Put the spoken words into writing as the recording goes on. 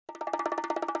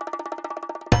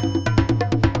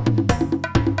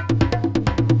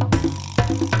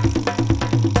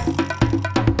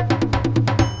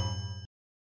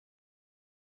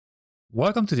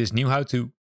Welcome to this new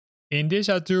how-to. In this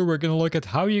how-to, we're going to look at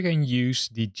how you can use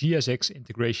the GSX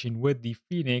integration with the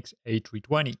Fenix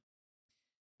A320.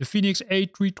 The Fenix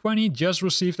A320 just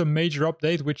received a major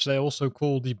update, which they also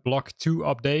call the Block 2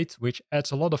 update, which adds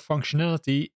a lot of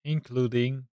functionality,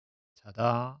 including,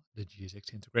 ta-da, the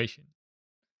GSX integration.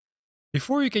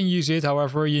 Before you can use it,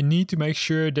 however, you need to make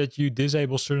sure that you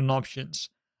disable certain options.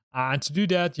 And to do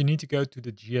that, you need to go to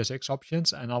the GSX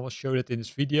options, and I will show that in this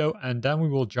video, and then we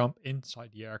will jump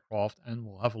inside the aircraft and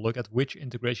we'll have a look at which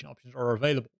integration options are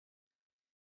available.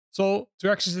 So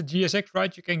to access the GSX,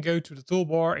 right, you can go to the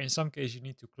toolbar. In some cases, you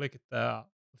need to click it a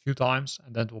few times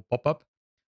and then it will pop up.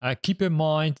 Keep in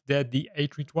mind that the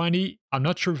A320, I'm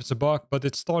not sure if it's a bug, but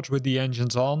it starts with the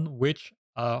engines on, which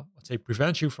let's say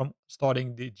prevents you from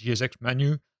starting the GSX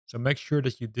menu. So make sure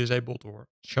that you disable or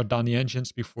shut down the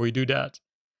engines before you do that.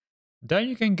 Then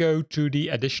you can go to the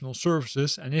additional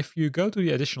services, and if you go to the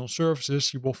additional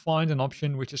services, you will find an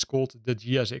option which is called the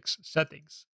GSX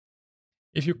settings.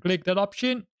 If you click that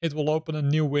option, it will open a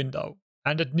new window,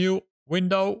 and that new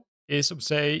window is,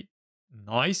 say,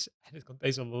 nice, and it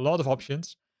contains a lot of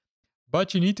options,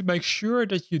 but you need to make sure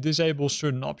that you disable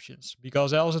certain options,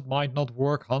 because else it might not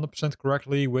work 100%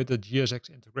 correctly with the GSX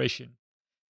integration.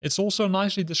 It's also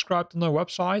nicely described on their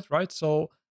website, right? So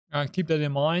keep that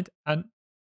in mind. And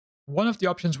one of the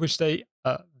options which they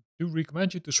do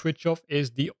recommend you to switch off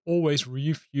is the always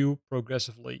review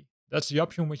progressively. That's the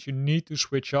option which you need to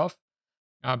switch off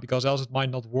because else it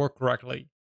might not work correctly.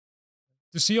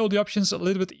 To see all the options a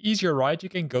little bit easier, right, you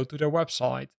can go to their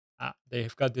website.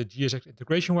 They've got the GSX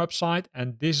integration website,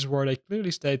 and this is where they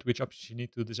clearly state which options you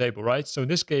need to disable, right? So in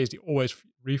this case, the always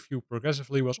review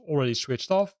progressively was already switched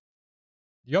off.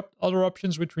 The other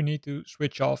options which we need to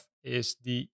switch off is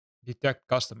the detect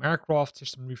custom aircraft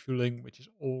system refueling, which is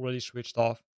already switched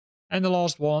off. And the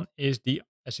last one is the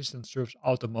assistant service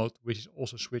auto mode, which is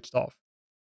also switched off.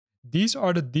 These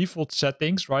are the default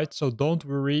settings, right? So don't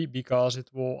worry, because it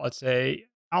will, let's say,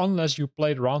 unless you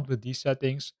played around with these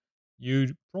settings,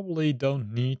 you probably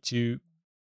don't need to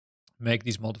make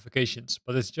these modifications,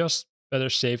 but it's just better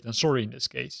safe than sorry in this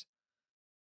case.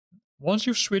 Once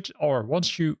you've switched, or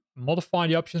once you modify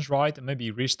the options right and maybe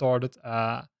restart it,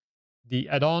 the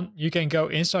add-on, you can go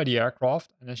inside the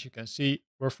aircraft, and as you can see,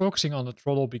 we're focusing on the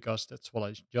throttle because that's what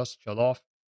I just shut off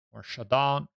or shut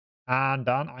down. And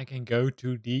then I can go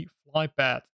to the fly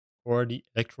pad or the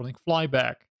electronic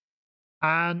flyback.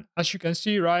 And as you can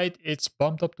see, right, it's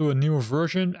bumped up to a newer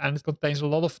version, and it contains a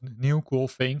lot of new cool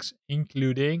things,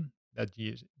 including that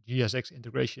GSX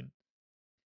integration.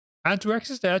 And to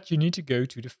access that, you need to go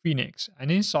to the Fenix. And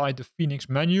inside the Fenix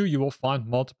menu, you will find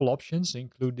multiple options,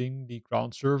 including the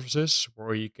ground services,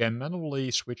 where you can manually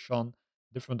switch on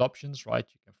different options, right?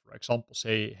 You can, for example,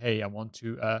 say, hey, I want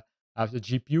to have the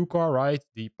GPU car, right?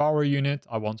 The power unit.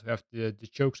 I want to have the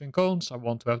chokes and cones. I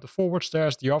want to have the forward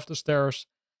stairs, the after stairs.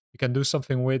 You can do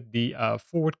something with the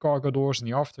forward cargo doors and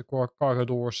the after cargo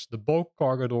doors, the bulk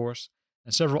cargo doors,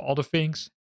 and several other things,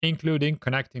 including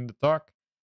connecting the tug.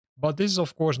 But this is,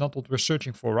 of course, not what we're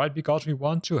searching for, right? Because we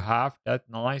want to have that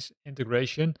nice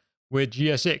integration with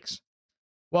GSX.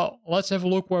 Well, let's have a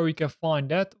look where we can find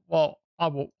that. Well, I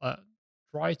will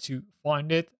try to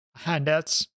find it, and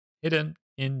that's hidden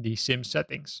in the sim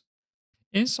settings.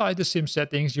 Inside the sim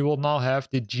settings, you will now have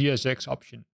the GSX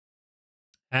option.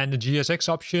 And the GSX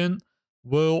option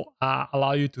will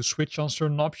allow you to switch on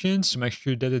certain options to make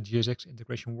sure that the GSX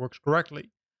integration works correctly.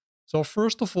 So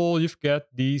first of all, you've got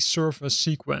the service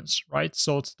sequence, right?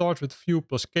 So it starts with fuel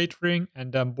plus catering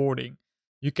and then boarding.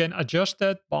 You can adjust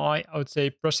that by, I would say,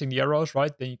 pressing the arrows,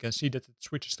 right? Then you can see that it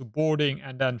switches to boarding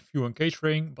and then fuel and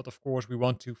catering. But of course, we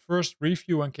want to first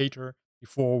refuel and cater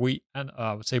before we,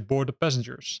 I would say, board the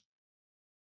passengers.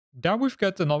 Then we've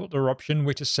got another option,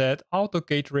 which is set auto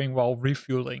catering while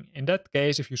refueling. In that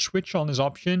case, if you switch on this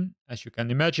option, as you can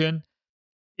imagine,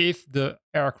 if the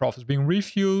aircraft is being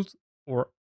refueled,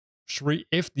 or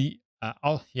if the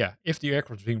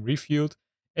aircraft is being refueled,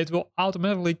 it will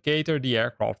automatically cater the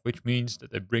aircraft, which means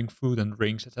that they bring food and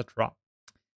drinks, etc.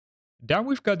 Then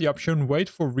we've got the option wait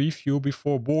for refuel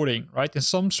before boarding, right? In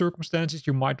some circumstances,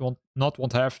 you might not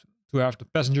want to have the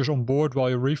passengers on board while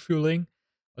you're refueling.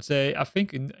 Let's say, I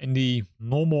think in the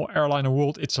normal airliner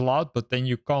world, it's allowed, but then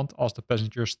you can't ask the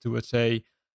passengers to, let's say,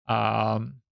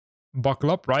 buckle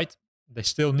up, right? They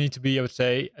still need to be, I would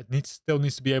say, still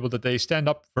needs to be able that they stand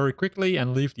up very quickly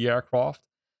and leave the aircraft.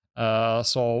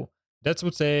 So that's, I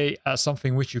would say,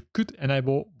 something which you could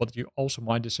enable, but you also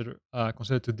might consider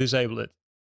to disable it.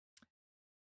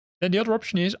 Then the other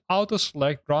option is auto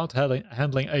select ground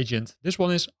handling agent. This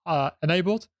one is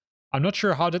enabled. I'm not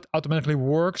sure how that automatically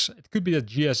works. It could be that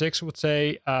GSX would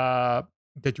say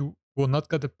that you will not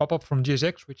get the pop-up from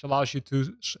GSX, which allows you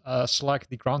to select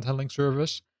the ground handling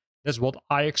service. That's what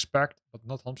I expect, but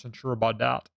not 100% sure about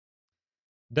that.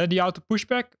 Then the auto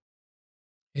pushback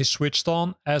is switched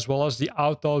on, as well as the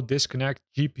auto disconnect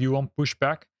GPU on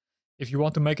pushback. If you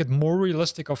want to make it more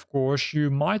realistic, of course, you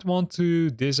might want to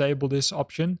disable this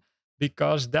option,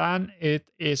 because then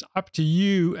it is up to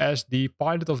you as the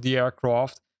pilot of the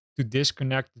aircraft to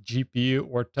disconnect the GPU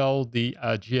or tell the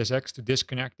GSX to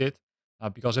disconnect it.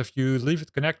 Because if you leave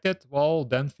it connected, well,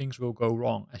 then things will go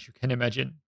wrong, as you can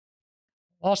imagine.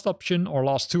 Last option, or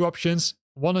last two options,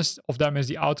 one of them is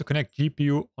the auto connect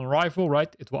GPU on arrival,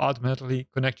 right? It will automatically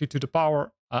connect you to the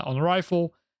power on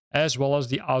arrival, as well as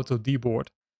the auto deboard.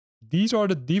 These are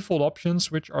the default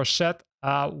options which are set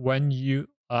when you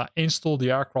install the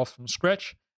aircraft from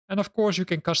scratch. And of course, you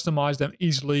can customize them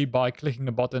easily by clicking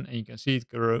the button, and you can see it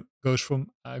goes from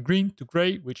green to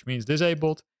gray, which means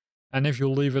disabled. And if you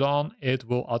leave it on, it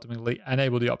will automatically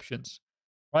enable the options,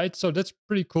 right? So that's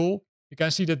pretty cool. You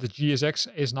can see that the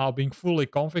GSX is now being fully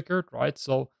configured, right?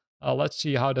 So let's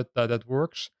see how that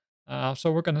works.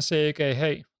 So we're going to say, okay,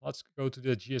 hey, let's go to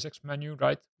the GSX menu,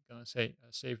 right? We're going to say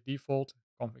save default,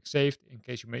 config saved in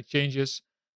case you made changes.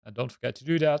 Don't forget to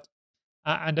do that.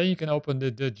 And then you can open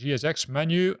the GSX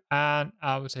menu, and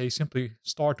I would say simply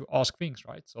start to ask things,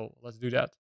 right? So let's do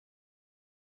that.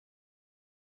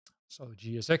 So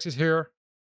GSX is here.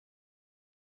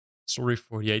 Sorry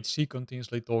for the ATC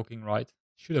continuously talking, right?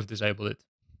 Should have disabled it.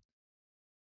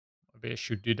 Maybe I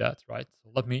should do that, right? So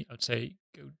let me, I'd say,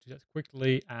 go to that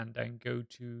quickly and then go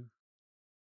to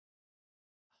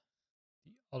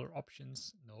the other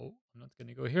options. No, I'm not going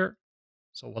to go here.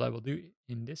 So what I will do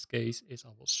in this case is I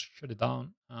will shut it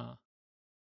down. I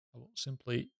will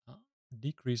simply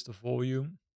decrease the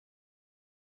volume.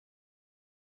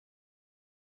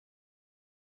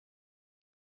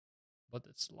 But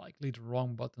it's likely the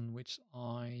wrong button, which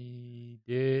I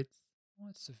did. Oh,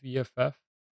 it's the VFF.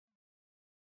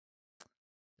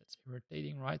 That's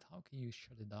irritating, right? How can you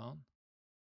shut it down?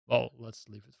 Well, let's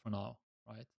leave it for now,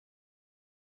 right?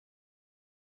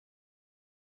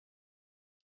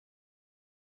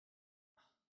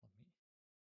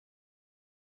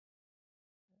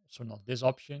 So not this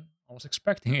option. I was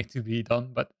expecting it to be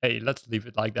done, but hey, let's leave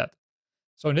it like that.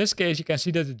 So in this case, you can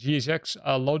see that the GSX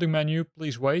loading menu,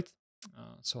 please wait.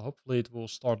 So hopefully it will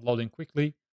start loading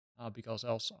quickly, because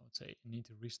else I would say you need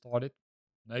to restart it,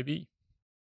 maybe.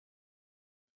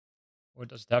 Or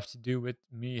does it have to do with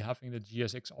me having the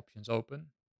GSX options open?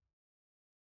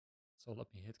 So let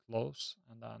me hit close,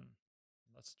 and then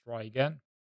let's try again.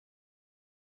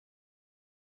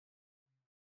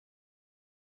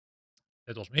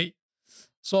 That was me.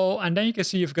 So, and then you can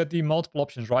see you've got the multiple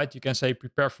options, right? You can say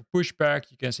prepare for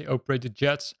pushback. You can say operate the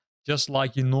jets, just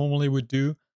like you normally would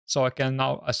do. So I can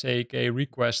now say, okay,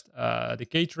 request the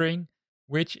catering,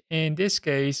 which in this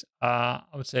case, I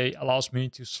would say allows me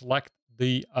to select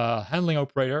the handling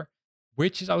operator,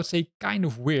 which is, I would say, kind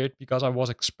of weird because I was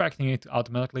expecting it to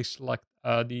automatically select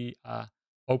the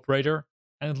operator.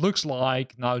 And it looks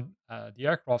like now the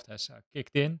aircraft has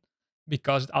kicked in,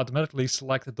 because it automatically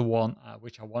selected the one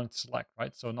which I wanted to select,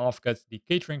 right? So now I've got the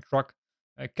catering truck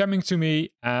coming to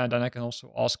me, and then I can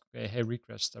also ask, okay, hey,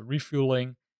 request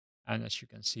refueling, and as you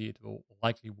can see, it will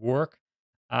likely work.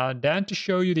 Then to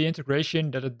show you the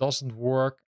integration that it doesn't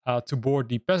work to board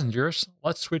the passengers,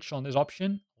 let's switch on this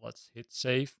option. Let's hit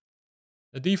save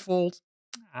the default,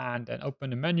 and then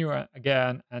open the menu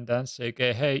again, and then say,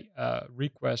 okay, hey,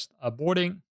 request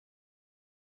boarding.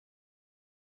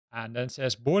 And then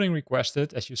says boarding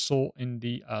requested, as you saw in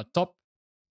the top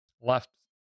left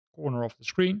corner of the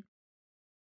screen.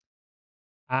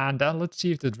 And then let's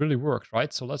see if it really works,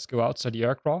 right? So let's go outside the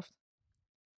aircraft.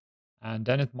 And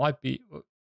then it might be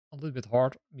a little bit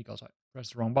hard because I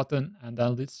pressed the wrong button. And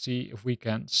then let's see if we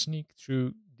can sneak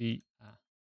through the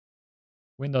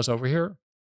windows over here.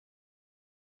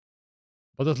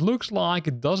 But it looks like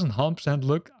it doesn't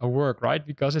 100% work, right?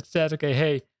 Because it said, okay,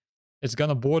 hey, it's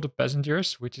gonna board the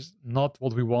passengers, which is not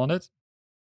what we wanted.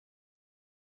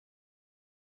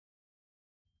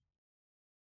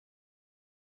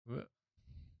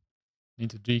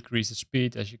 Need to decrease the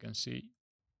speed, as you can see.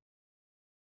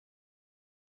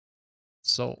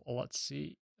 So let's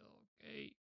see.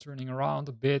 Okay, turning around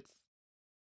a bit.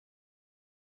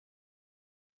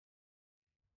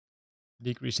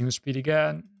 Decreasing the speed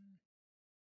again.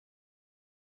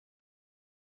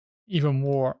 Even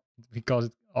more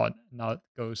because now it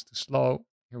goes too slow.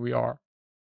 Here we are.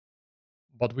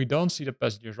 but we don't see the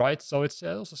passengers, right? So it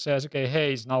also says, okay,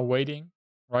 hey, it's now waiting,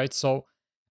 right? So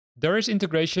there is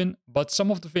integration, but some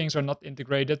of the things are not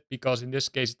integrated because in this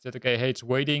case it said, okay, hey, it's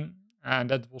waiting, and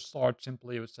that will start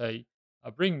simply with say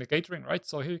bringing the catering, right?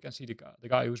 So here you can see the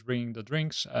guy who's bringing the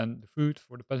drinks and the food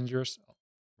for the passengers. Oh,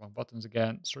 wrong buttons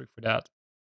again. Sorry for that.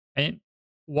 And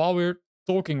while we're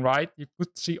talking, right, you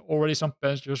could see already some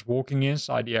passengers walking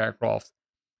inside the aircraft.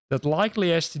 That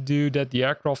likely has to do that the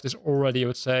aircraft is already, I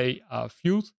would say,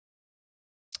 fueled.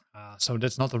 So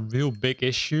that's not a real big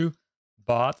issue,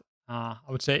 but I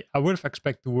would say I would have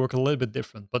expected to work a little bit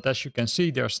different. But as you can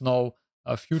see, there's no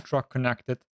fuel truck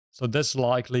connected. So that's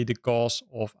likely the cause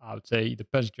of, I would say, the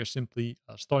passenger simply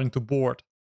starting to board.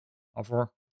 However,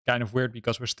 kind of weird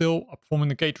because we're still performing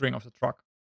the catering of the truck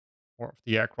or of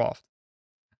the aircraft.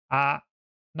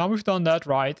 Now we've done that,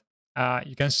 right?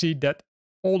 You can see that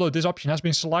although this option has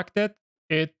been selected,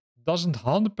 it doesn't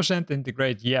 100%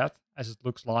 integrate yet, as it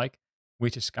looks like,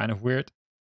 which is kind of weird.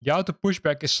 The auto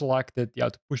pushback is selected. The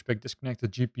auto pushback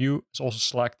disconnected GPU is also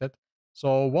selected.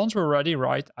 So once we're ready,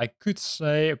 right, I could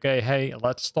say, okay, hey,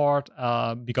 let's start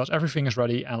because everything is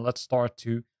ready and let's start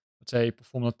to, let's say,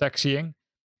 perform the taxiing.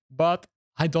 But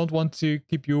I don't want to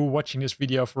keep you watching this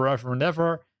video forever and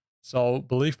ever. So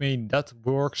believe me, that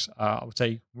works, I would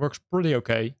say, works pretty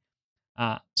okay.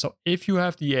 So if you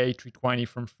have the A320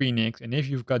 from Fenix and if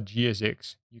you've got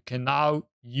GSX, you can now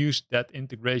use that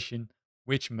integration,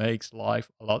 which makes life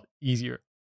a lot easier.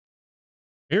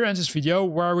 Here ends this video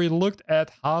where we looked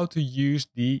at how to use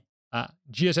the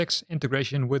GSX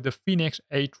integration with the Fenix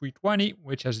A320,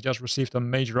 which has just received a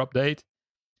major update.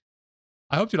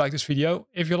 I hope you liked this video.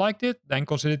 If you liked it, then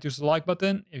consider to use the like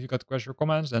button. If you got questions or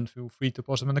comments, then feel free to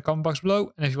post them in the comment box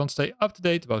below. And if you want to stay up to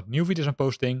date about new videos I'm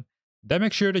posting, then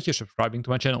make sure that you're subscribing to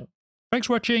my channel. Thanks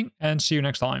for watching and see you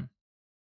next time.